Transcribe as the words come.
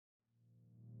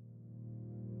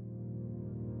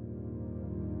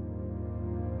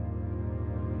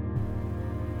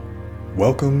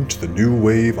Welcome to the New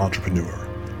Wave Entrepreneur,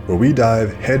 where we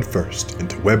dive headfirst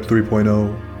into Web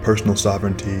 3.0, personal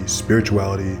sovereignty,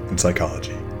 spirituality, and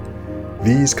psychology.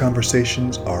 These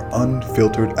conversations are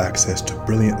unfiltered access to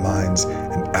brilliant minds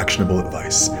and actionable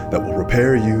advice that will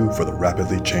prepare you for the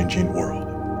rapidly changing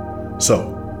world.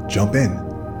 So, jump in.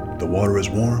 The water is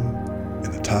warm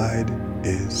and the tide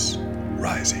is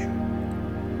rising.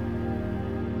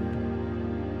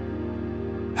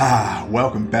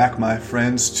 Welcome back, my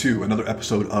friends, to another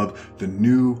episode of the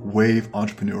New Wave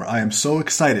Entrepreneur. I am so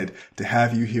excited to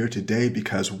have you here today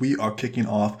because we are kicking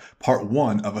off part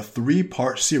one of a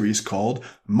 3-part series called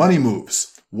Money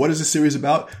Moves. What is this series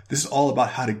about? This is all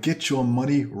about how to get your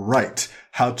money right,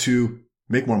 how to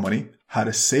make more money, how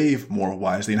to save more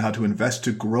wisely, and how to invest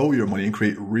to grow your money and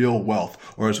create real wealth,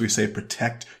 or as we say,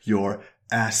 protect your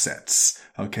assets.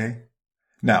 Okay?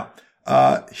 Now,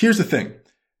 here's the thing.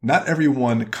 Not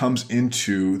everyone comes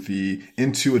into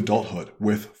adulthood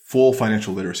with full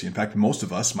financial literacy. In fact, most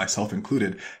of us, myself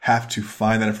included, have to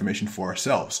find that information for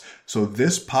ourselves. So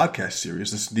this podcast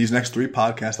series, these next 3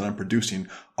 podcasts that I'm producing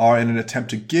are in an attempt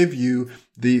to give you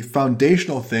the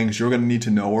foundational things you're going to need to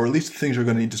know, or at least the things you're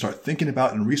going to need to start thinking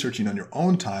about and researching on your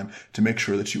own time to make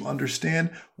sure that you understand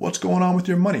what's going on with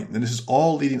your money. And this is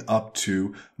all leading up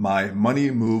to my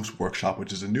Money Moves workshop,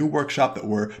 which is a new workshop that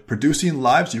we're producing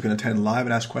live. So you can attend live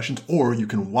and ask questions, or you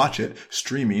can watch it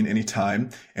streaming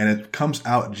anytime. And it comes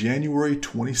out January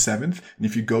 27th. And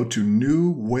if you go to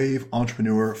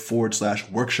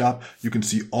newwaveentrepreneur.com/workshop, you can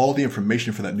see all the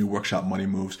information for that new workshop, Money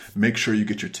Moves. Make sure you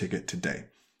get your ticket today.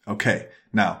 Okay,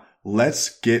 now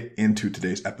let's get into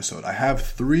today's episode. I have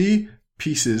 3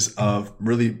 pieces of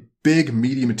really big,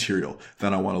 meaty material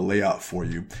that I want to lay out for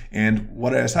you. And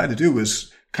what I decided to do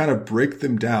is kind of break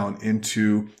them down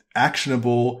into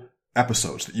actionable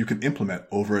episodes that you can implement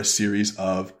over a series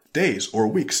of days or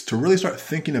weeks to really start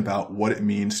thinking about what it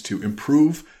means to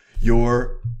improve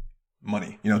your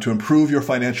money, to improve your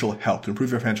financial health, to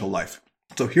improve your financial life.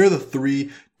 So here are the 3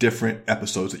 different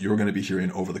episodes that you're going to be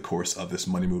hearing over the course of this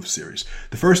Money Moves series.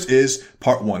 The first is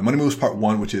part 1, Money Moves part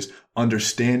 1, which is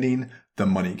understanding the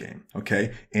money game.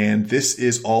 Okay. And this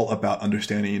is all about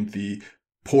understanding the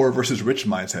poor versus rich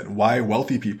mindset, why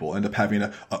wealthy people end up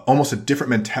having almost a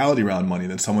different mentality around money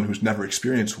than someone who's never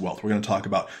experienced wealth. We're going to talk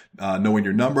about knowing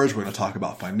your numbers. We're going to talk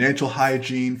about financial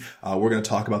hygiene. We're going to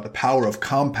talk about the power of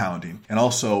compounding and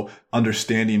also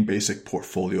understanding basic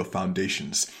portfolio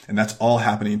foundations. And that's all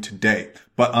happening today.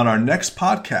 But on our next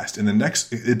podcast, in the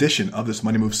next edition of this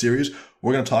Money Move series,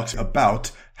 we're going to talk about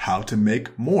how to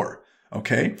make more.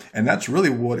 Okay. And that's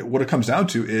really what it comes down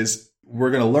to is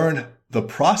we're going to learn the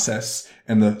process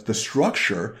and the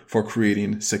structure for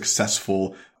creating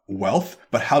successful wealth,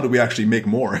 but how do we actually make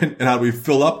more? And how do we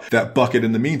fill up that bucket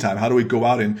in the meantime? How do we go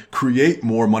out and create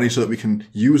more money so that we can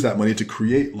use that money to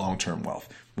create long-term wealth?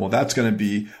 Well, that's going to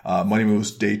be Money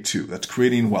Moves Day 2. That's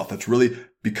creating wealth. That's really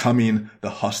becoming the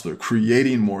hustler,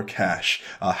 creating more cash,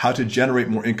 how to generate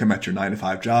more income at your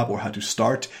 9-to-5 job, or how to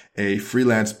start a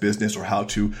freelance business, or how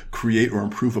to create or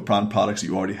improve upon products that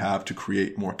you already have to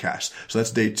create more cash. So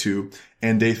that's Day 2.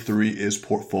 And Day 3 is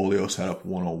Portfolio Setup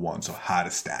 101. So how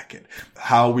to stack it,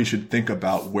 how we should think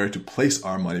about where to place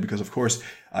our money, because of course,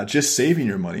 just saving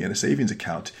your money in a savings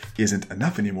account isn't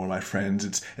enough anymore, my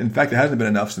friends. In fact, it hasn't been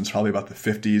enough since probably about the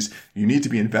 50s. You need to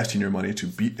be investing your money to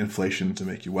beat inflation, to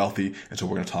make you wealthy. And so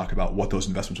we're going to talk about what those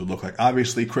investments would look like.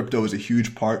 Obviously, crypto is a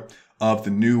huge part of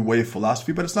the new wave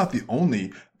philosophy, but it's not the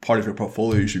only part of your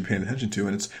portfolio you should be paying attention to.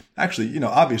 And it's actually,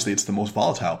 obviously it's the most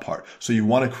volatile part. So you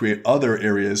want to create other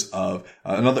areas of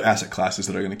another asset classes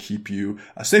that are going to keep you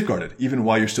safeguarded, even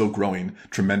while you're still growing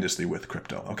tremendously with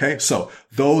crypto. Okay. So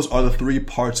those are the 3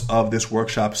 parts of this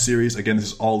workshop series. Again, this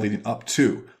is all leading up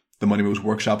to the Money Moves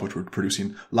workshop, which we're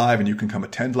producing live, and you can come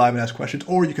attend live and ask questions,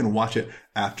 or you can watch it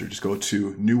after. Just go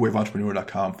to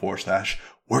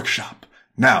newwaveentrepreneur.com/workshop.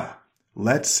 Now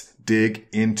let's dig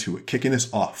into it. Kicking this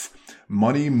off.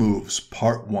 Money Moves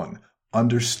Part 1,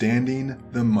 Understanding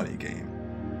the Money Game.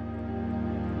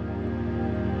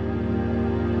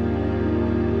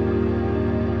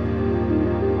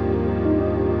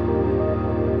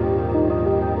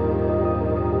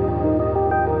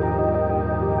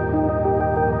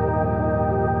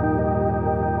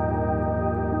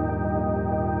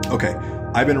 Okay,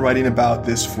 I've been writing about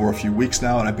this for a few weeks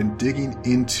now, and I've been digging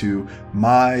into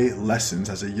my lessons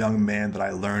as a young man that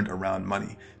I learned around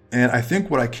money. And I think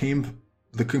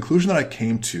the conclusion that I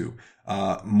came to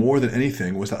more than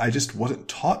anything was that I just wasn't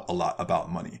taught a lot about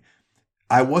money.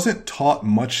 I wasn't taught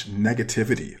much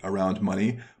negativity around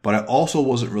money, but I also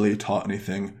wasn't really taught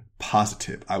anything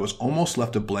positive. I was almost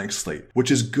left a blank slate,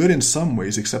 which is good in some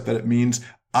ways, except that it means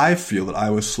I feel that I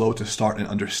was slow to start in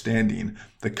understanding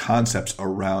the concepts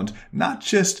around not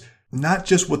just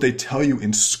what they tell you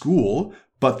in school,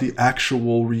 but the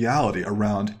actual reality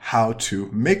around how to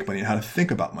make money and how to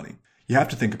think about money. You have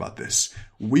to think about this.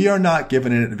 We are not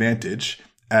given an advantage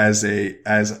as a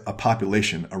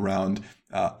population around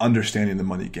understanding the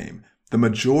money game. The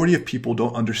majority of people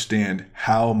don't understand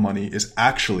how money is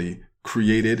actually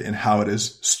created and how it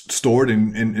is stored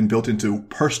and built into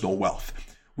personal wealth.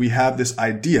 We have this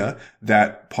idea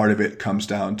that part of it comes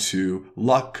down to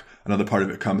luck, another part of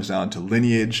it comes down to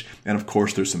lineage, and of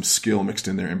course there's some skill mixed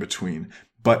in there in between.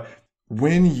 But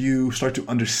when you start to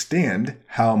understand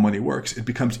how money works, it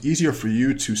becomes easier for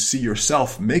you to see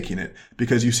yourself making it,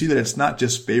 because you see that it's not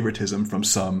just favoritism from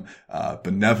some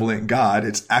benevolent God.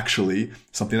 It's actually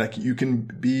something that you can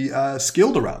be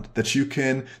skilled around, that you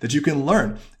can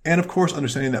learn. And of course,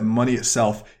 understanding that money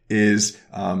itself is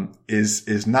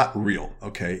not real.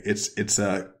 Okay, it's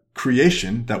a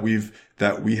creation that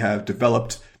we have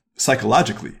developed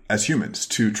psychologically as humans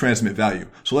to transmit value.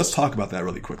 So let's talk about that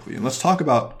really quickly, and let's talk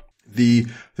about the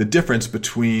difference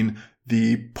between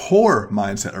the poor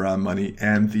mindset around money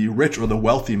and the rich or the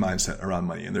wealthy mindset around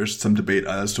money. And there's some debate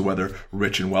as to whether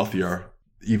rich and wealthy are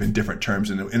even different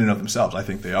terms in and of themselves. I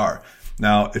think they are.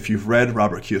 Now, if you've read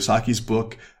Robert Kiyosaki's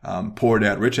book, Poor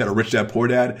Dad, Rich Dad, or Rich Dad, Poor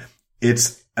Dad,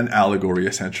 it's an allegory,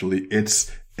 essentially. It's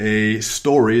a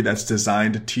story that's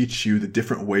designed to teach you the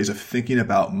different ways of thinking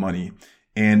about money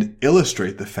and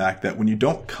illustrate the fact that when you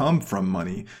don't come from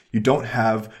money, you don't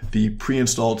have the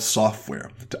pre-installed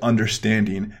software to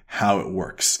understanding how it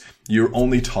works. You're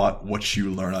only taught what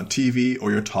you learn on TV,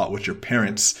 or you're taught what your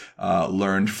parents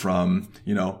learned from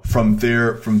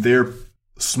their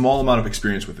small amount of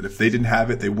experience with it. If they didn't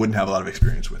have it, they wouldn't have a lot of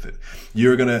experience with it.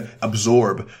 You're going to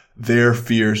absorb their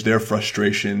fears, their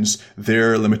frustrations,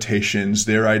 their limitations,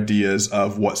 their ideas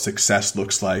of what success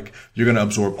looks like. You're going to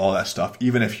absorb all that stuff.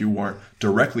 Even if you weren't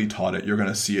directly taught it, you're going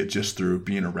to see it just through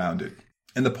being around it.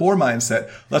 And the poor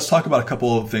mindset, let's talk about a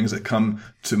couple of things that come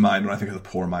to mind when I think of the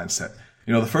poor mindset.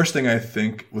 The first thing I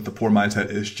think with the poor mindset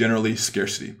is generally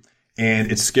scarcity.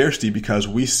 And it's scarcity because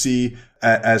we see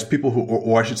as people who,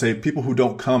 or I should say, people who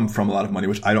don't come from a lot of money,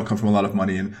 which I don't come from a lot of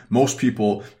money. And most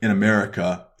people in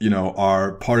America,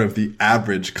 are part of the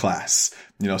average class,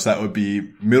 so that would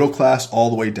be middle class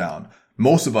all the way down.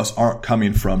 Most of us aren't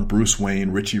coming from Bruce Wayne,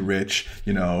 Richie Rich,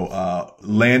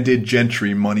 landed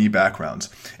gentry money backgrounds.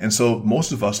 And so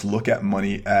most of us look at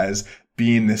money as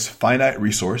being this finite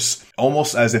resource,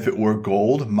 almost as if it were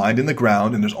gold mined in the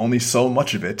ground, and there's only so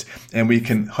much of it, and we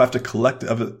can have to collect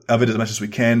of it as much as we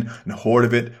can and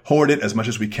hoard it as much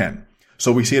as we can.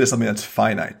 So we see it as something that's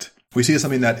finite. We see it as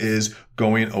something that is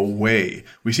going away.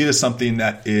 We see it as something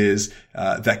that is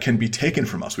that can be taken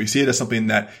from us. We see it as something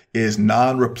that is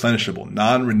non-replenishable,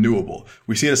 non-renewable.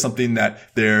 We see it as something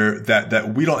that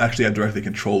we don't actually have directly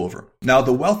control over. Now,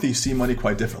 the wealthy see money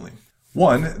quite differently.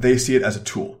 One, they see it as a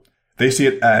tool. They see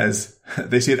it as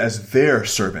their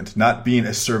servant, not being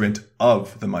a servant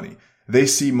of the money. They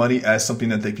see money as something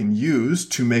that they can use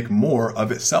to make more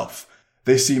of itself.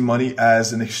 They see money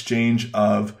as an exchange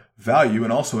of value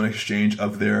and also an exchange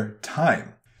of their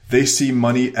time. They see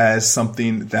money as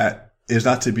something that is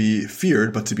not to be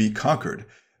feared, but to be conquered.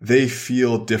 They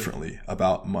feel differently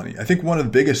about money. I think one of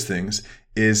the biggest things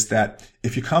is that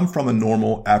if you come from a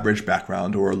normal average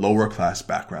background or a lower class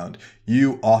background,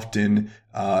 you often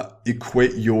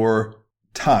equate your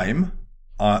time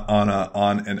on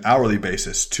an hourly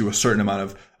basis to a certain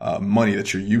amount of money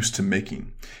that you're used to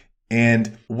making.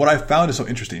 And what I found is so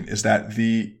interesting is that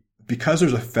because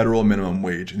there's a federal minimum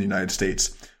wage in the United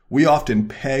States, we often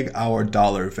peg our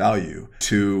dollar value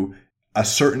to a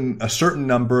certain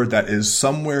number that is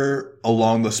somewhere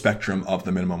along the spectrum of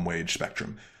the minimum wage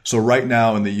spectrum. So right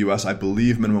now in the US, I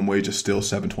believe minimum wage is still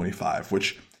 $7.25,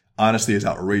 which honestly is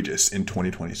outrageous in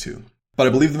 2022. But I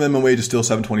believe the minimum wage is still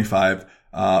 $7.25,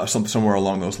 somewhere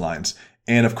along those lines.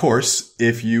 And of course,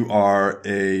 if you are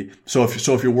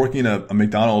if you're working a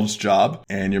McDonald's job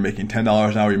and you're making $10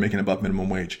 an hour, you're making above minimum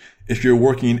wage. If you're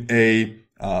working a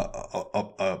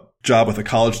job with a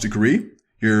college degree,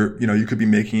 you could be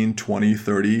making $20,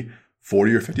 $30,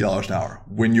 $40 or $50 an hour.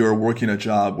 When you're working a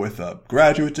job with a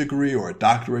graduate degree or a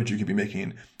doctorate, you could be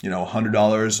making,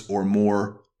 $100 or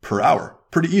more per hour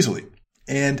pretty easily.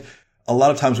 And a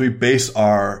lot of times we base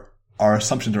our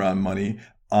assumptions around money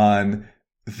on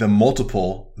the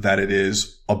multiple that it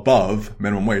is above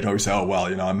minimum wage. I always say, oh, well,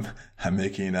 I'm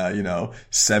making,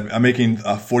 I'm making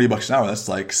 $40 an hour. That's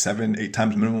like 7-8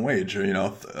 times minimum wage,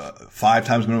 or, 5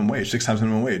 times minimum wage, 6 times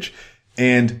minimum wage.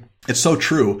 And it's so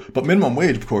true. But minimum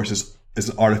wage, of course, is is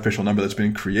an artificial number that's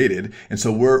been created. And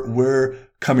so we're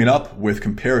coming up with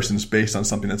comparisons based on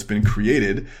something that's been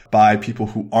created by people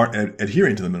who aren't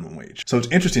adhering to the minimum wage. So it's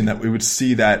interesting that we would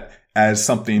see that as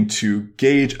something to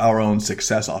gauge our own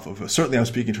success off of. Certainly I'm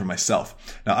speaking for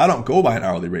myself. Now, I don't go by an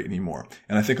hourly rate anymore.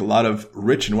 And I think a lot of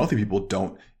rich and wealthy people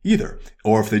don't either.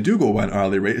 Or if they do go by an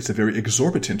hourly rate, it's a very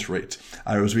exorbitant rate.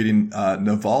 I was reading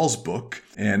Naval's book,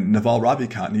 and Naval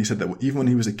Ravikant, and he said that even when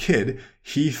he was a kid,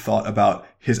 he thought about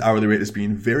his hourly rate as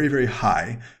being very, very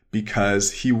high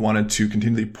because he wanted to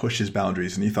continually push his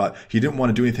boundaries, and he thought he didn't want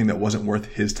to do anything that wasn't worth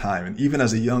his time. And even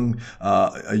as a young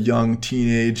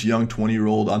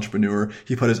 20-year-old entrepreneur,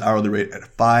 he put his hourly rate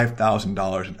at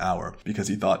 $5,000 an hour because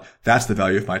he thought that's the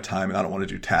value of my time, and I don't want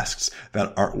to do tasks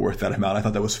that aren't worth that amount. I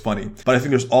thought that was funny, but I think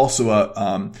there's also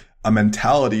a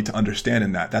mentality to understand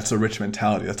in that. That's a rich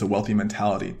mentality. That's a wealthy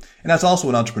mentality, and that's also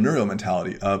an entrepreneurial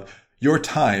mentality of your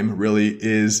time really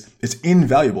it's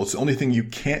invaluable. It's the only thing you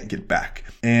can't get back.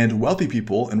 And wealthy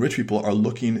people and rich people are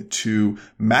looking to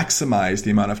maximize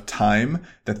the amount of time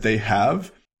that they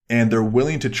have, and they're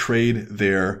willing to trade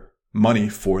their money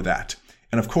for that.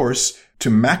 And of course, to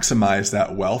maximize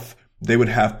that wealth, they would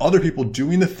have other people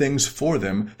doing the things for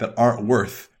them that aren't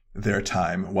worth their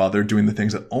time while they're doing the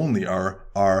things that only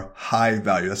are high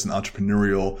value. That's an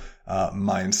entrepreneurial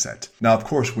mindset. Now, of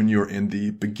course, when you're in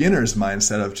the beginner's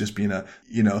mindset of just being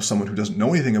someone who doesn't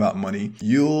know anything about money,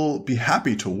 you'll be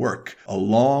happy to work a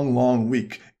long, long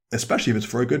week, especially if it's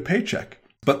for a good paycheck.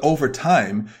 But over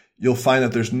time, you'll find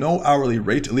that there's no hourly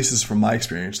rate, at least this is from my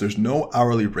experience, there's no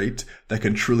hourly rate that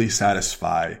can truly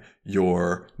satisfy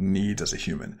your needs as a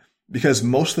human. Because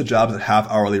most of the jobs that have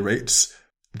hourly rates,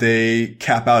 they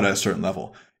cap out at a certain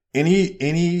level.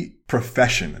 Any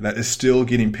profession that is still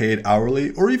getting paid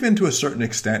hourly, or even to a certain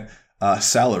extent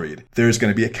salaried, there's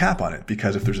going to be a cap on it,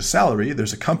 because if there's a salary,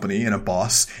 there's a company and a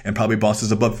boss, and probably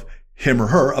bosses above him or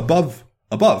her above.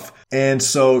 And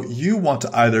so you want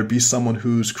to either be someone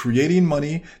who's creating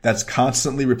money that's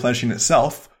constantly replenishing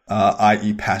itself,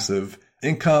 i.e. passive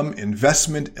income,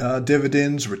 investment,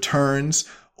 dividends, returns,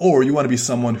 or you want to be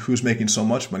someone who's making so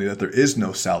much money that there is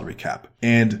no salary cap.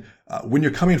 And when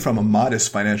you're coming from a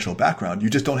modest financial background, you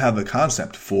just don't have the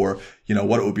concept for,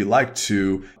 what it would be like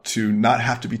to not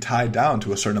have to be tied down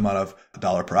to a certain amount of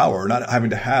dollar per hour, or not having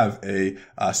to have a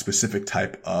specific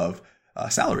type of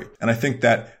salary. And I think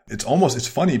that it's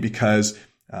funny because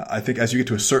I think as you get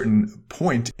to a certain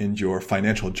point in your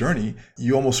financial journey,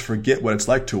 you almost forget what it's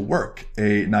like to work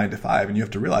a 9-to-5. And you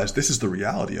have to realize this is the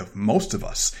reality of most of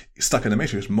us stuck in the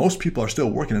matrix. Most people are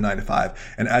still working a 9-to-5.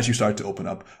 And as you start to open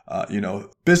up,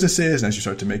 businesses, and as you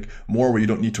start to make more where you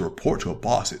don't need to report to a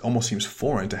boss, it almost seems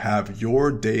foreign to have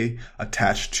your day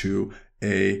attached to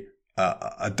a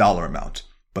dollar amount.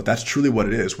 But that's truly what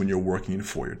it is when you're working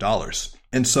for your dollars.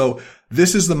 And so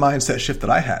this is the mindset shift that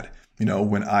I had.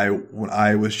 When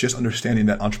I was just understanding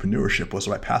that entrepreneurship was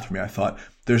the right path for me, I thought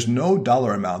there's no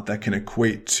dollar amount that can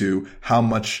equate to how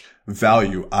much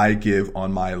value I give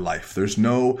on my life. There's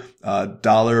no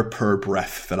dollar per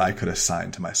breath that I could assign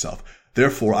to myself.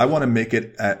 Therefore, I want to make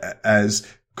it as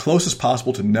close as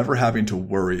possible to never having to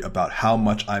worry about how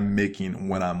much I'm making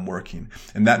when I'm working.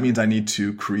 And that means I need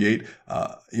to create,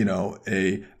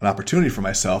 an opportunity for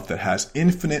myself that has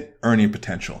infinite earning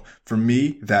potential. For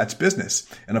me, that's business.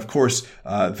 And of course,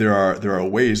 there are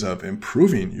ways of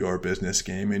improving your business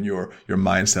game and your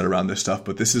mindset around this stuff.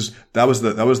 But that was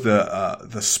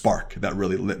the spark that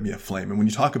really lit me aflame. And when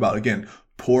you talk about, again,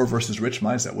 poor versus rich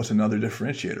mindset, what's another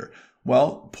differentiator?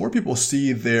 Well, poor people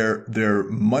see their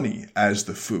money as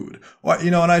the food.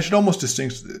 And I should almost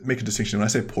make a distinction when I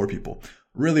say poor people.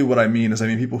 Really what I mean is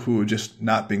people who have just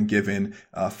not been given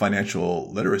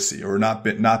financial literacy, or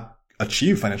not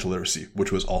achieved financial literacy,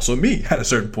 which was also me at a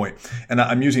certain point. And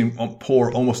I'm using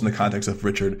poor almost in the context of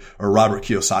Richard or Robert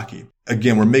Kiyosaki.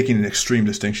 Again, we're making an extreme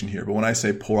distinction here. But when I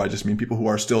say poor, I just mean people who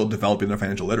are still developing their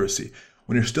financial literacy.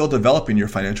 When you're still developing your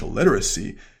financial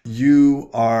literacy, you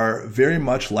are very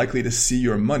much likely to see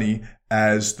your money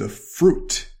as the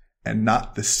fruit and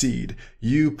not the seed.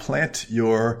 You plant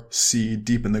your seed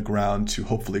deep in the ground to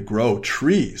hopefully grow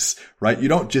trees, right? You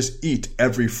don't just eat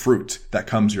every fruit that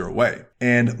comes your way.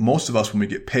 And most of us, when we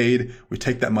get paid, we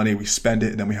take that money, we spend it,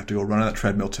 and then we have to go run on that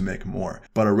treadmill to make more.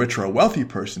 But a rich or a wealthy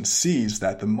person sees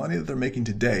that the money that they're making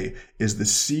today is the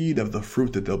seed of the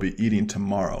fruit that they'll be eating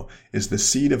tomorrow, is the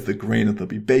seed of the grain that they'll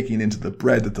be baking into the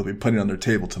bread that they'll be putting on their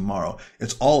table tomorrow.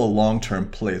 It's all a long-term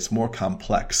play. It's more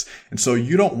complex. And so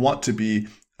you don't want to be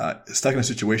stuck in a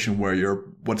situation where you're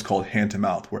what's called hand to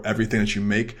mouth, where everything that you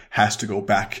make has to go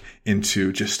back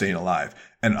into just staying alive.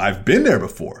 And I've been there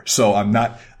before. So I'm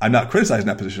not criticizing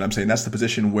that position. I'm saying that's the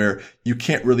position where you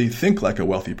can't really think like a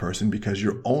wealthy person because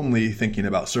you're only thinking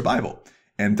about survival.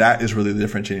 And that is really the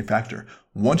differentiating factor.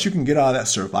 Once you can get out of that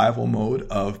survival mode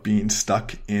of being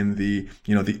stuck in the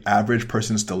average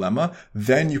person's dilemma,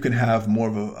 then you can have more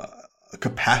of a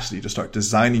capacity to start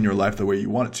designing your life the way you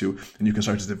want it to. And you can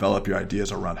start to develop your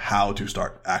ideas around how to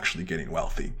start actually getting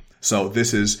wealthy. So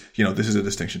this is a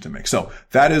distinction to make. So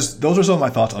those are some of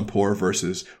my thoughts on poor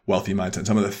versus wealthy mindset and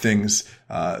some of the things,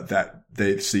 that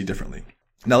they see differently.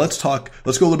 Now let's go a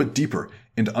little bit deeper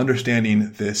into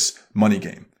understanding this money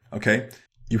game. Okay.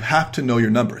 You have to know your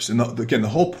numbers. And again, the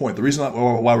whole point, the reason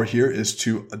why we're here is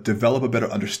to develop a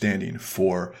better understanding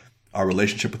for our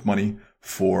relationship with money,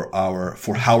 for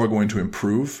how we're going to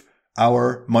improve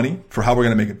our money, for how we're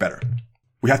going to make it better.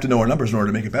 We have to know our numbers in order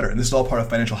to make it better. And this is all part of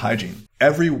financial hygiene.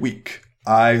 Every week,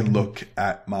 I look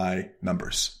at my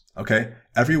numbers. Okay.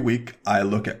 Every week, I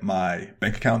look at my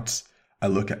bank accounts. I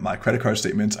look at my credit card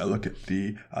statements. I look at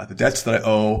the debts that I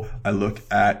owe. I look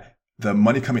at the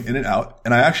money coming in and out.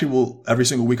 And I actually will every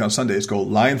single week on Sundays go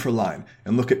line for line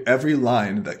and look at every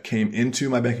line that came into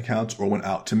my bank accounts or went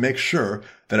out to make sure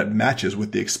that it matches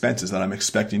with the expenses that I'm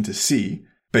expecting to see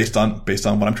based on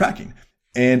what I'm tracking.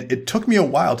 And it took me a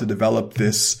while to develop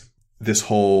this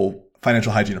whole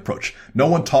financial hygiene approach. No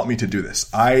one taught me to do this.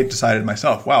 I decided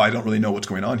myself, wow, I don't really know what's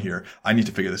going on here. I need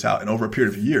to figure this out. And over a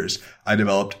period of years, I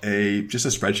developed just a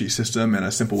spreadsheet system and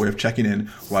a simple way of checking in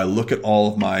where I look at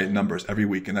all of my numbers every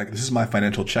week. And this is my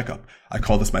financial checkup. I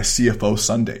call this my CFO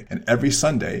Sunday. And every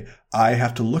Sunday, I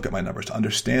have to look at my numbers to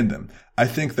understand them. I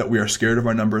think that we are scared of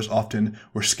our numbers often.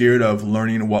 We're scared of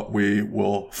learning what we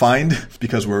will find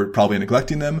because we're probably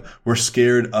neglecting them. We're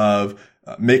scared of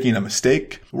making a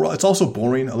mistake. Well, it's also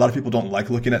boring. A lot of people don't like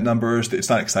looking at numbers. It's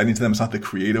not exciting to them. It's not the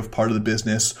creative part of the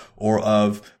business or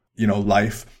of,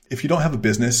 life. If you don't have a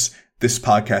business, this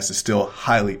podcast is still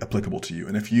highly applicable to you.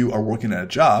 And if you are working at a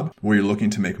job where you're looking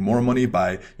to make more money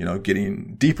by,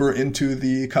 getting deeper into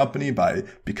the company, by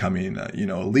becoming,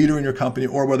 a leader in your company,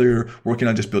 or whether you're working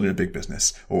on just building a big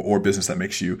business or business that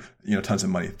makes you, tons of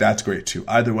money, that's great too.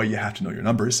 Either way, you have to know your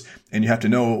numbers and you have to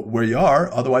know where you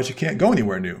are. Otherwise, you can't go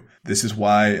anywhere new. This is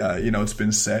why, it's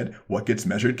been said, what gets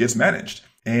measured gets managed.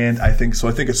 And I think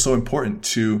it's so important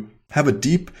to have a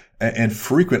deep and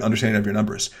frequent understanding of your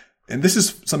numbers. And this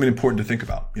is something important to think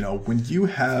about. When you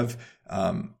have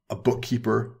a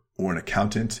bookkeeper or an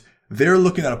accountant, they're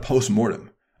looking at a post-mortem.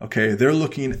 Okay. They're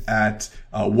looking at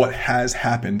what has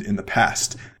happened in the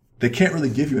past. They can't really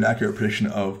give you an accurate prediction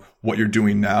of what you're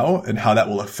doing now and how that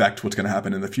will affect what's going to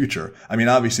happen in the future. I mean,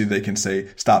 obviously they can say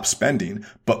stop spending,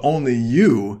 but only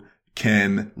you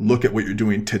can look at what you're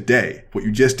doing today, what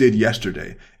you just did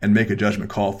yesterday, and make a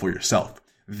judgment call for yourself.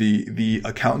 The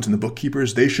accountants and the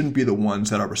bookkeepers, they shouldn't be the ones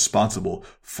that are responsible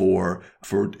for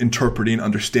interpreting,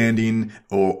 understanding,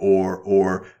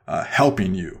 or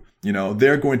helping you.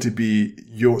 They're going to be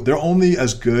they're only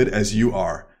as good as you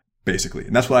are, basically.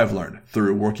 And that's what I've learned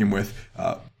through working with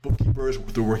bookkeepers,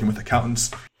 through working with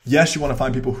accountants. Yes, you want to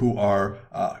find people who are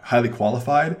highly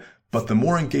qualified, but the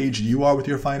more engaged you are with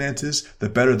your finances, the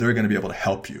better they're going to be able to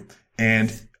help you.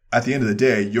 And at the end of the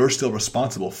day, you're still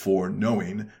responsible for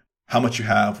knowing how much you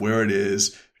have, where it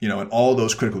is, and all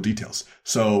those critical details.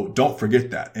 So don't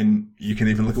forget that. And you can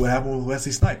even look at what happened with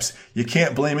Wesley Snipes. You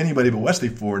can't blame anybody but Wesley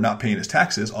for not paying his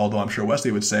taxes, although I'm sure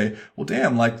Wesley would say, well,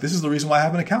 damn, this is the reason why I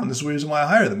have an accountant. This is the reason why I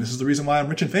hire them. This is the reason why I'm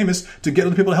rich and famous, to get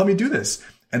other people to help me do this.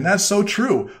 And that's so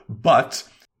true. But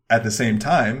at the same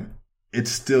time,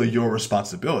 it's still your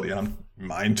responsibility. And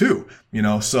mine too,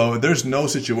 so there's no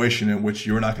situation in which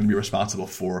you're not going to be responsible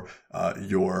for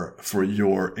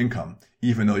your income,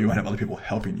 even though you might have other people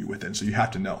helping you with it. So you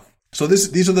have to know. So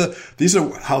these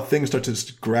are how things start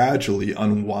to gradually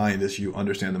unwind as you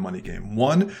understand the money game.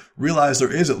 One, realize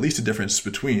there is at least a difference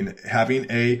between having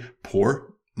a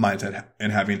poor mindset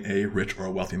and having a rich or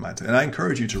a wealthy mindset. And I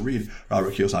encourage you to read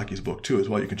Robert Kiyosaki's book too as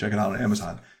well. You can check it out on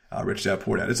Amazon. Rich Dad,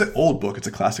 Poor Dad. It's an old book. It's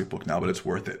a classic book now, but it's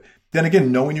worth it. Then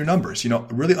again, knowing your numbers,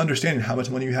 really understanding how much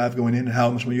money you have going in and how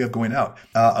much money you have going out.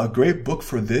 A great book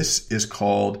for this is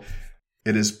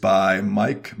by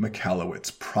Mike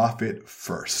Michalowicz, Profit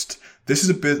First. This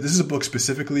is a book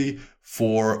specifically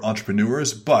for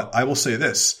entrepreneurs, but I will say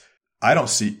this. I don't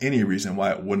see any reason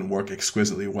why it wouldn't work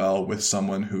exquisitely well with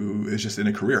someone who is just in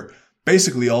a career.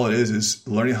 Basically, all it is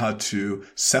learning how to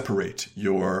separate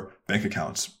your bank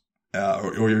accounts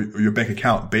or your bank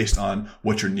account based on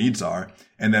what your needs are,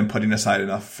 and then putting aside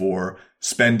enough for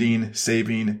spending,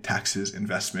 saving, taxes,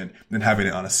 investment, and having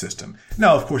it on a system.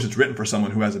 Now, of course, it's written for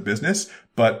someone who has a business,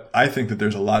 but I think that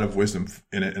there's a lot of wisdom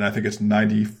in it. And I think it's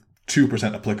 92%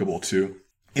 applicable to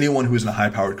anyone who's in a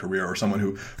high-powered career or someone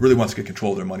who really wants to get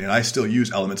control of their money. And I still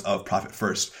use elements of Profit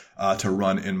First to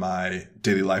run in my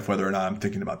daily life, whether or not I'm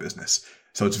thinking about business.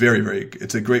 So it's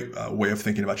it's a great way of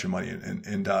thinking about your money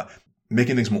and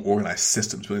making things more organized,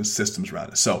 systems, building systems around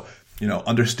it. So,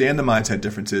 understand the mindset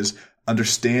differences.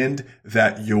 Understand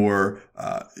that your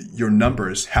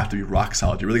numbers have to be rock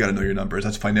solid. You really got to know your numbers.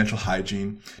 That's financial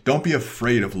hygiene. Don't be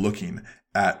afraid of looking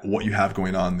at what you have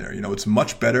going on there. It's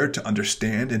much better to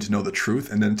understand and to know the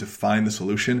truth and then to find the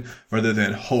solution rather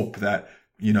than hope that,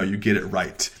 you get it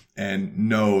right and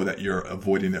know that you're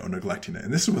avoiding it or neglecting it.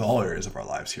 And this is with all areas of our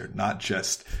lives here, not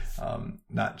just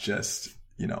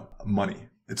money.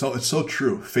 It's so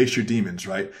true. Face your demons,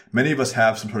 right? Many of us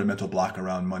have some sort of mental block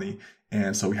around money.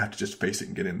 And so we have to just face it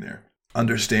and get in there.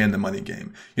 Understand the money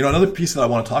game. Another piece that I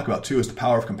want to talk about too is the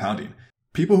power of compounding.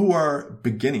 People who are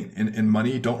beginning in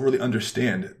money don't really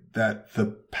understand that the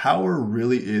power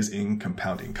really is in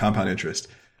compounding, compound interest.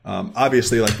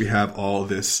 Obviously, like we have all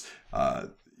this,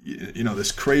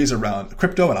 this craze around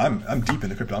crypto, and I'm deep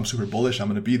into crypto. I'm super bullish. I'm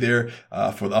going to be there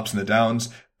for the ups and the downs.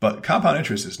 But compound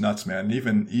interest is nuts, man.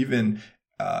 Even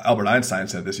Albert Einstein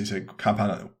said this. He said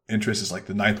compound interest is like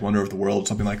the ninth wonder of the world,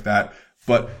 something like that.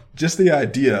 But just the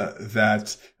idea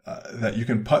that you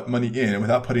can put money in and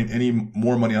without putting any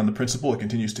more money on the principal, it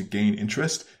continues to gain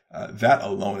interest. That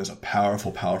alone is a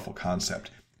powerful, powerful concept.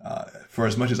 For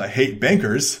as much as I hate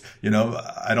bankers,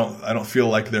 I don't feel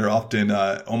like they're often,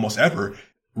 almost ever,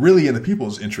 really in the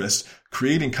people's interest.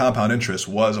 Creating compound interest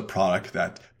was a product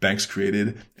that banks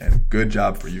created, and good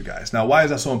job for you guys. Now, why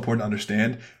is that so important to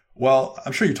understand? Well,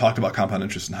 I'm sure you talked about compound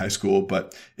interest in high school,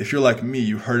 but if you're like me,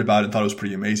 you heard about it and thought it was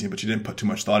pretty amazing, but you didn't put too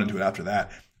much thought into it after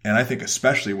that. And I think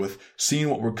especially with seeing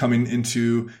what we're coming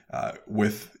into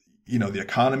with the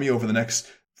economy over the next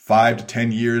 5 to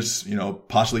 10 years,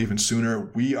 possibly even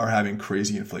sooner, we are having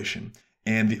crazy inflation.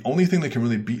 And the only thing that can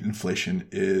really beat inflation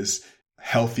is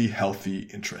healthy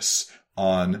interests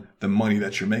on the money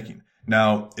that you're making.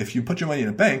 Now, if you put your money in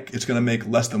a bank, it's going to make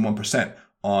less than 1%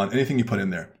 on anything you put in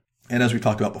there. And as we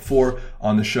talked about before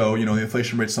on the show, the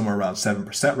inflation rate's somewhere around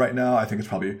 7% right now. I think it's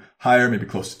probably higher, maybe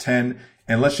close to 10.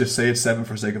 And let's just say it's 7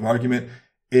 for sake of argument.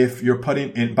 If you're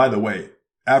putting in, by the way,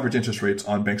 average interest rates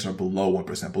on banks are below 1%,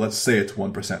 but let's say it's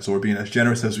 1%. So we're being as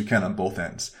generous as we can on both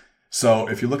ends. So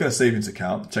if you look at a savings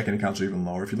account, checking accounts are even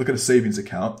lower. If you look at a savings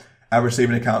account, average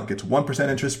saving account gets 1%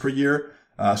 interest per year.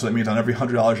 So that means on every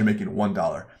 $100, you're making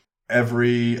 $1.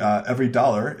 Every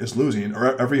dollar is losing,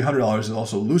 or every $100 is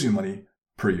also losing money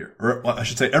per year. Or I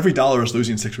should say every dollar is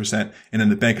losing 6%, and then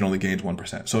the bank it only gains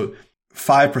 1%. So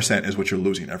 5% is what you're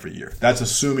losing every year. That's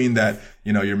assuming that,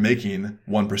 you're making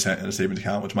 1% in a savings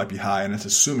account, which might be high. And it's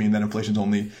assuming that inflation's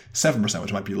only 7%,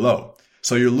 which might be low.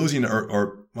 So you're losing, if it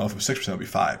was 6%, it would be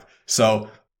 5. So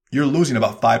you're losing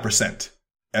about 5%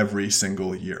 every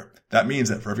single year. That means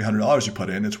that for every $100 you put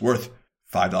in, it's worth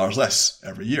 $5 less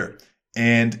every year.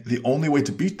 And the only way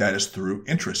to beat that is through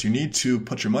interest. You need to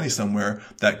put your money somewhere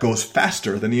that goes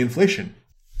faster than the inflation.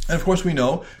 And of course, we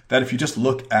know that if you just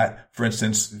look at, for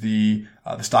instance, the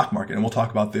stock market, and we'll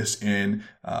talk about this in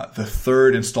the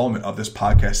third installment of this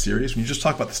podcast series. When you just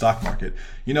talk about the stock market,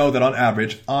 you know that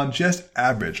on just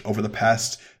average over the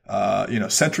past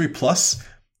century plus,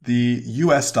 the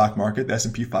U.S. stock market, the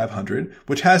S&P 500,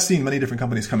 which has seen many different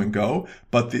companies come and go,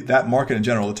 but that market in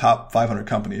general, the top 500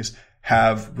 companies,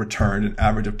 have returned an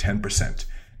average of 10%.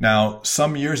 Now,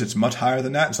 some years it's much higher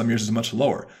than that, and some years it's much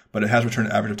lower, but it has returned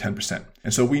an average of 10%.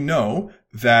 And so we know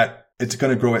that it's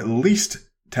going to grow at least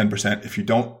 10% if you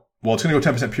don't, well, it's going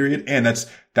to go 10% period. And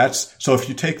that's, so if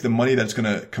you take the money that's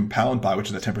going to compound by,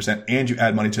 which is at 10%, and you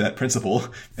add money to that principal,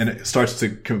 and it starts to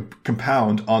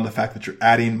compound on the fact that you're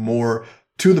adding more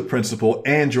to the principal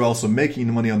and you're also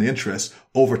making money on the interest,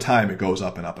 over time it goes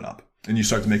up and up and up. And you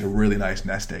start to make a really nice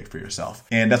nest egg for yourself.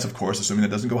 And that's, of course, assuming that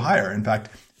doesn't go higher. In fact,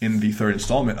 in the third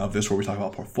installment of this, where we talk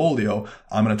about portfolio,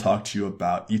 I'm going to talk to you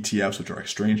about ETFs, which are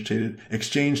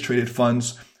exchange traded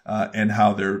funds, and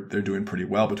how they're doing pretty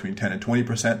well, between 10 and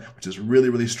 20%, which is really,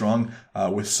 really strong,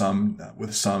 with some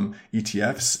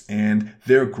ETFs. And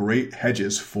they're great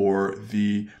hedges for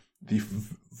the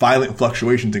violent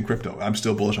fluctuations in crypto. I'm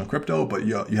still bullish on crypto, but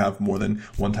you have more than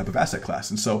one type of asset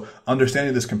class. And so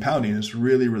understanding this compounding is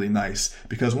really, really nice,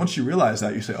 because once you realize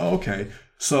that, you say, oh, okay,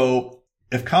 so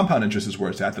if compound interest is where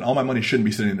it's at, then all my money shouldn't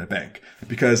be sitting in a bank.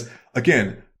 Because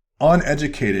again,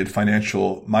 uneducated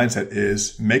financial mindset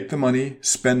is make the money,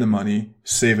 spend the money,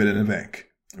 save it in a bank.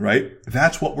 right?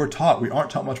 That's what we're taught. We aren't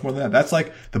taught much more than that. That's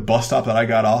like the bus stop that I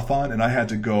got off on and I had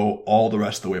to go all the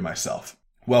rest of the way myself.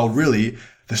 Well, really,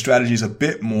 the strategy is a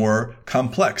bit more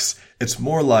complex. It's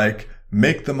more like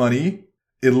make the money,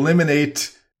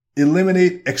 eliminate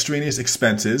extraneous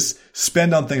expenses,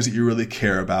 spend on things that you really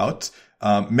care about,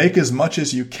 make as much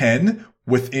as you can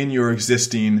within your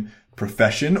existing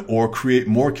profession or create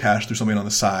more cash through something on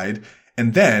the side,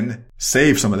 and then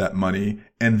save some of that money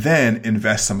and then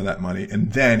invest some of that money.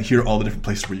 And then here are all the different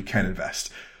places where you can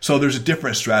invest. So there's a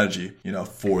different strategy,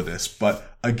 for this.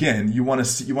 But again, you want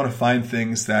to find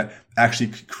things that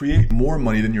actually create more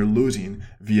money than you're losing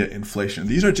via inflation.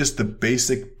 These are just the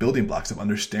basic building blocks of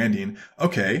understanding,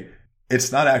 okay,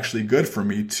 it's not actually good for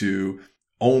me to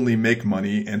only make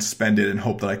money and spend it and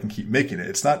hope that I can keep making it.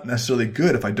 It's not necessarily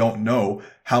good if I don't know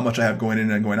how much I have going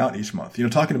in and going out each month.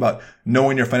 Talking about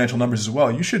knowing your financial numbers as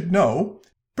well, you should know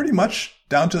pretty much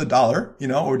down to the dollar,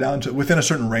 or down to within a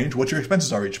certain range what your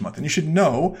expenses are each month. And you should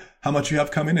know how much you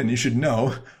have coming in. You should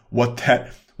know what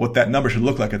that number should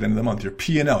look like at the end of the month, your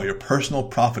P&L, your personal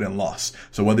profit and loss.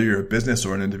 So whether you're a business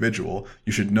or an individual,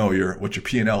 you should know what your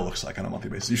P&L looks like on a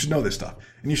monthly basis. You should know this stuff.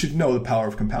 And you should know the power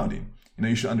of compounding.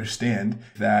 You should understand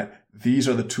that these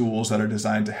are the tools that are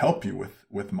designed to help you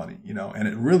with money,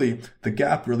 and the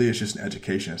gap really is just in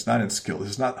education. It's not in skill. This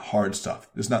is not hard stuff.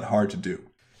 It's not hard to do.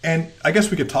 And I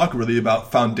guess we could talk really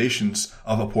about foundations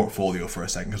of a portfolio for a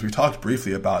second, because we talked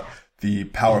briefly about the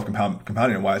power of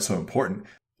compounding and why it's so important.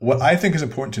 What I think is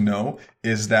important to know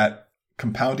is that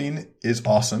compounding is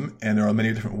awesome, and there are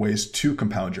many different ways to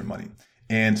compound your money.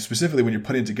 And specifically, when you're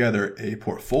putting together a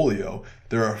portfolio,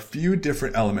 there are a few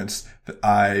different elements that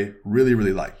I really,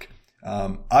 really like.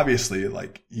 Obviously,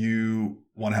 like you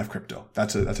want to have crypto.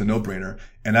 That's a no-brainer.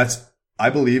 And that's, I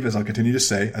believe, as I'll continue to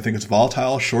say, I think it's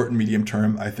volatile, short and medium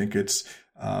term. I think it's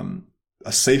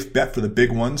a safe bet for the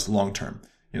big ones long term.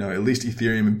 At least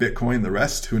Ethereum and Bitcoin, the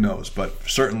rest, who knows? But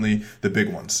certainly the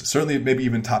big ones. Certainly maybe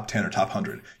even top 10 or top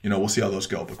 100. We'll see how those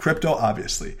go. But crypto,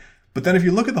 obviously. But then if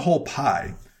you look at the whole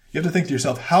pie, you have to think to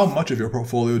yourself, how much of your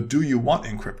portfolio do you want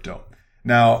in crypto?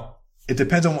 Now, it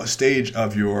depends on what stage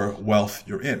of your wealth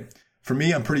you're in. For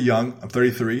me, I'm pretty young. I'm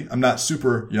 33. I'm not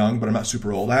super young, but I'm not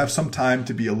super old. I have some time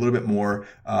to be a little bit more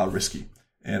risky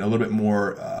and a little bit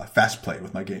more fast play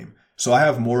with my game. So I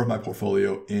have more of my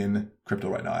portfolio in crypto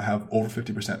right now. I have over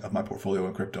 50% of my portfolio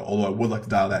in crypto, although I would like to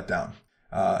dial that down,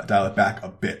 dial it back a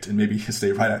bit and maybe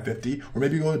stay right at 50 or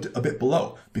maybe go a bit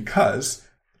below, because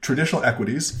traditional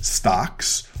equities,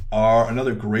 stocks, are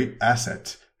another great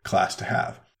asset class to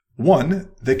have. One,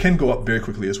 they can go up very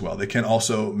quickly as well. They can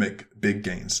also make big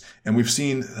gains. And we've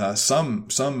seen some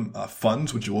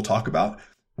funds, which we'll talk about,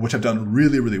 which have done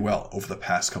really, really well over the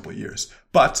past couple of years.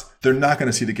 But they're not going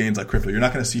to see the gains like crypto. You're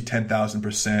not going to see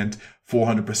 10,000%,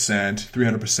 400%,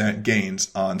 300%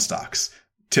 gains on stocks.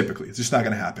 Typically, it's just not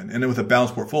going to happen. And then with a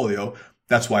balanced portfolio,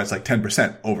 that's why it's like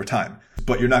 10% over time.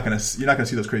 But you're not going to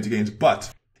see those crazy gains.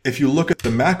 But if you look at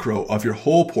the macro of your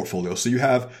whole portfolio, so you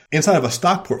have inside of a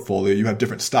stock portfolio, you have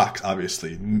different stocks,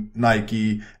 obviously.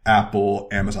 Nike, Apple,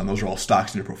 Amazon, those are all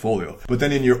stocks in your portfolio. But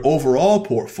then in your overall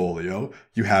portfolio,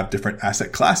 you have different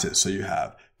asset classes. So you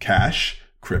have cash,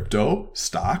 crypto,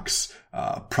 stocks,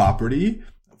 property,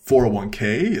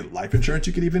 401k, life insurance,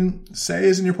 you could even say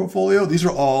is in your portfolio. These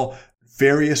are all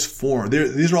various forms.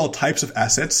 These are all types of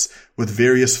assets with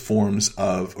various forms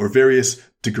of, or various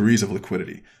degrees of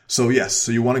liquidity. So yes,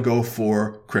 so you want to go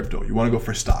for crypto. You want to go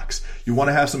for stocks. You want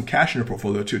to have some cash in your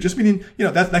portfolio too. Just meaning,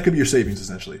 that could be your savings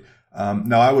essentially.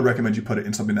 Now I would recommend you put it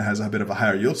in something that has a bit of a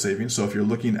higher yield savings. So if you're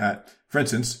looking at, for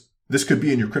instance, this could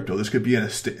be in your crypto. This could be in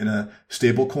a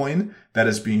stable coin that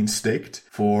is being staked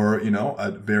for,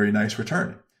 a very nice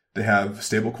return. They have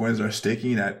stable coins that are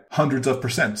staking at hundreds of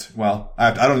 %. Well,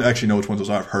 I don't actually know which ones those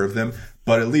are. I've heard of them.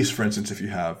 But at least, for instance, if you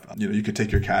have, you could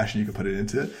take your cash and you could put it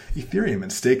into Ethereum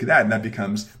and stake that. And that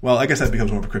becomes, well, I guess that becomes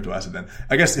more of a crypto asset then.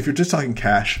 I guess if you're just talking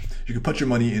cash, you could put your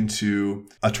money into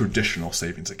a traditional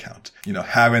savings account.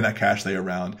 Having that cash lay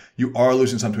around. You are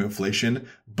losing some to inflation,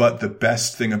 but the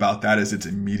best thing about that is it's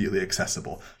immediately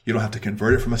accessible. You don't have to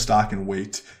convert it from a stock and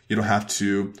wait. You don't have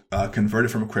to convert it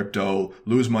from a crypto,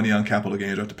 lose money on capital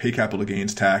gains, or have to pay capital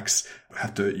gains tax,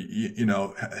 have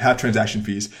to, have transaction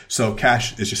fees. So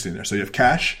cash is just in there. So you have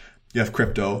cash, you have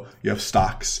crypto, you have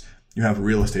stocks, you have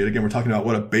real estate. Again, we're talking about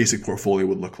what a basic portfolio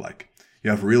would look like. You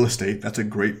have real estate. That's a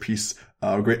great piece,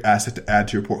 a great asset to add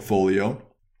to your portfolio.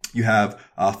 You have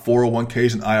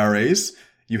 401ks and IRAs.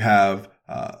 You have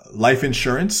life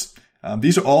insurance.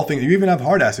 These are all things. You even have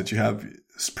hard assets. You have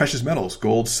precious metals,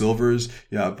 gold, silvers.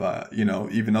 You have,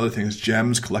 even other things,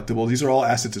 gems, collectibles. These are all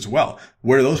assets as well.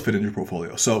 Where do those fit in your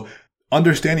portfolio? So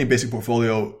understanding basic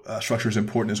portfolio structure is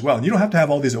important as well. And you don't have to have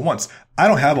all these at once. I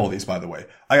don't have all these, by the way.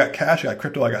 I got cash, I got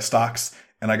crypto, I got stocks,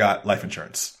 and I got life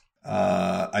insurance.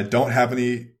 I don't have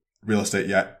any real estate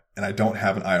yet, and I don't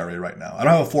have an IRA right now. I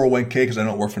don't have a 401k because I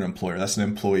don't work for an employer. That's an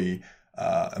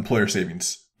employer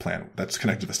savings plan that's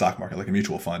connected to the stock market, like a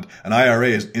mutual fund. An IRA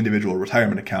is individual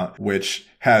retirement account, which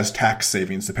has tax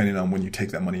savings depending on when you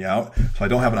take that money out. So I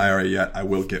don't have an IRA yet. I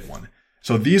will get one.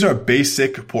 So these are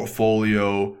basic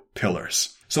portfolio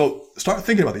pillars. So start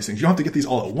thinking about these things. You don't have to get these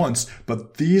all at once,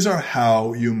 but these are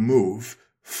how you move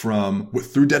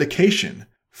through dedication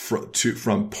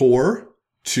from poor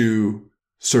to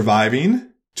surviving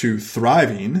to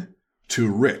thriving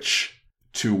to rich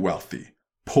to wealthy.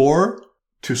 Poor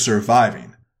to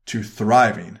surviving to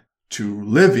thriving to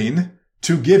living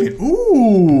to giving.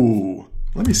 Ooh,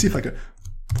 let me see if I can.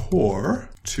 Poor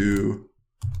to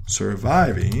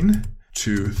surviving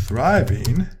to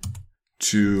thriving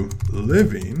to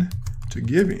living to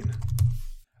giving.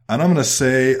 And I'm going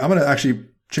to actually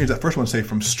change that first one and say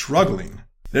from struggling.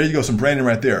 There you go. Some branding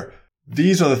right there.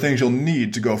 These are the things you'll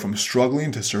need to go from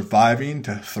struggling to surviving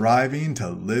to thriving to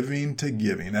living to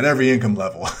giving at every income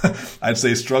level. I'd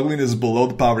say struggling is below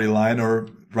the poverty line or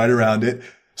right around it.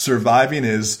 Surviving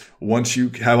is once you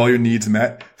have all your needs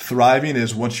met. Thriving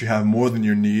is once you have more than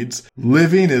your needs.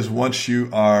 Living is once you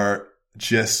are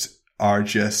just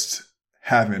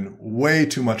having way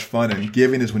too much fun, and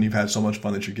giving is when you've had so much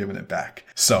fun that you're giving it back.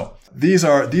 So these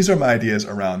are my ideas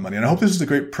around money. And I hope this is a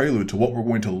great prelude to what we're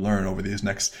going to learn over these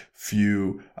next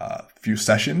few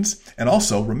sessions. And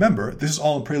also remember, this is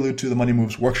all a prelude to the Money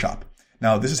Moves workshop.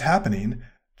 Now this is happening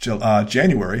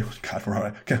January.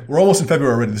 God, we're almost in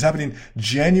February already. This is happening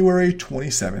January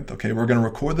 27th. Okay. We're going to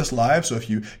record this live. So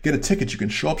if you get a ticket, you can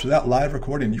show up to that live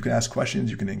recording. You can ask questions.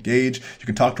 You can engage. You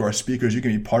can talk to our speakers. You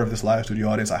can be part of this live studio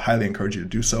audience. I highly encourage you to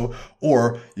do so.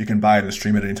 Or you can buy it and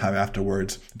stream it anytime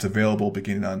afterwards. It's available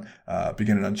beginning on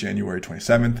January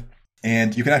 27th.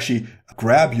 And you can actually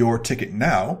grab your ticket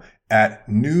now at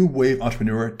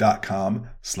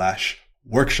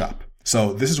newwaveentrepreneur.com/workshop.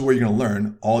 So this is where you're going to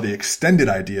learn all the extended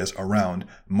ideas around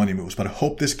money moves. But I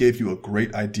hope this gave you a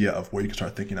great idea of where you can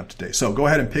start thinking up today. So go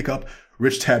ahead and pick up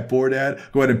Rich Dad Poor Dad.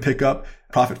 Go ahead and pick up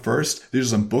Profit First. These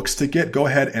are some books to get. Go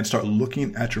ahead and start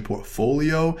looking at your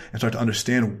portfolio and start to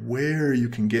understand where you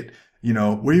can get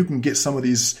some of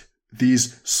these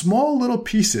small little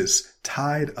pieces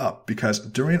tied up, because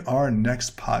during our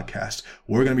next podcast,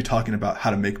 we're going to be talking about how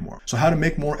to make more. So how to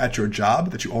make more at your job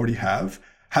that you already have,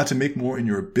 how to make more in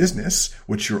your business,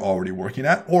 which you're already working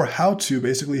at, or how to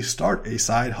basically start a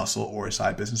side hustle or a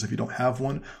side business if you don't have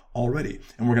one already.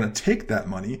 And we're going to take that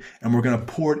money and we're going to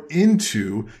pour it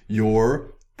into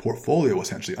your portfolio,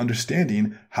 essentially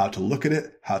understanding how to look at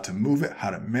it, how to move it,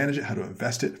 how to manage it, how to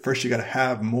invest it. First, you got to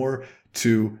have more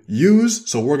to use.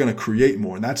 So we're going to create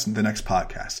more, and that's the next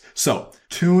podcast. So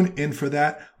tune in for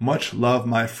that. Much love,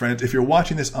 my friends. If you're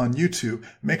watching this on YouTube,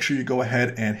 make sure you go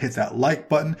ahead and hit that like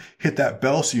button, hit that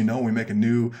bell so you know when we make a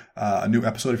new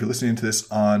episode. If you're listening to this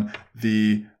on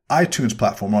the iTunes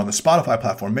platform or on the Spotify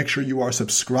platform, make sure you are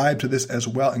subscribed to this as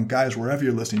well. And guys, wherever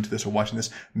you're listening to this or watching this,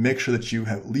 make sure that you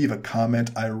leave a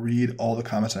comment. I read all the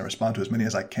comments and I respond to as many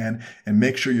as I can. And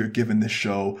make sure you're giving this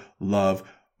show love.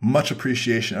 Much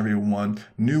appreciation, everyone.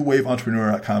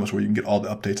 NewWaveEntrepreneur.com is where you can get all the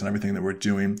updates and everything that we're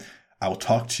doing. I will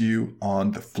talk to you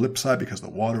on the flip side, because the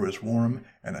water is warm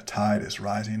and the tide is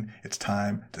rising. It's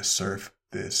time to surf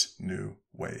this new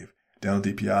wave. Daniel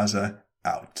Di Piazza,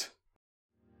 out.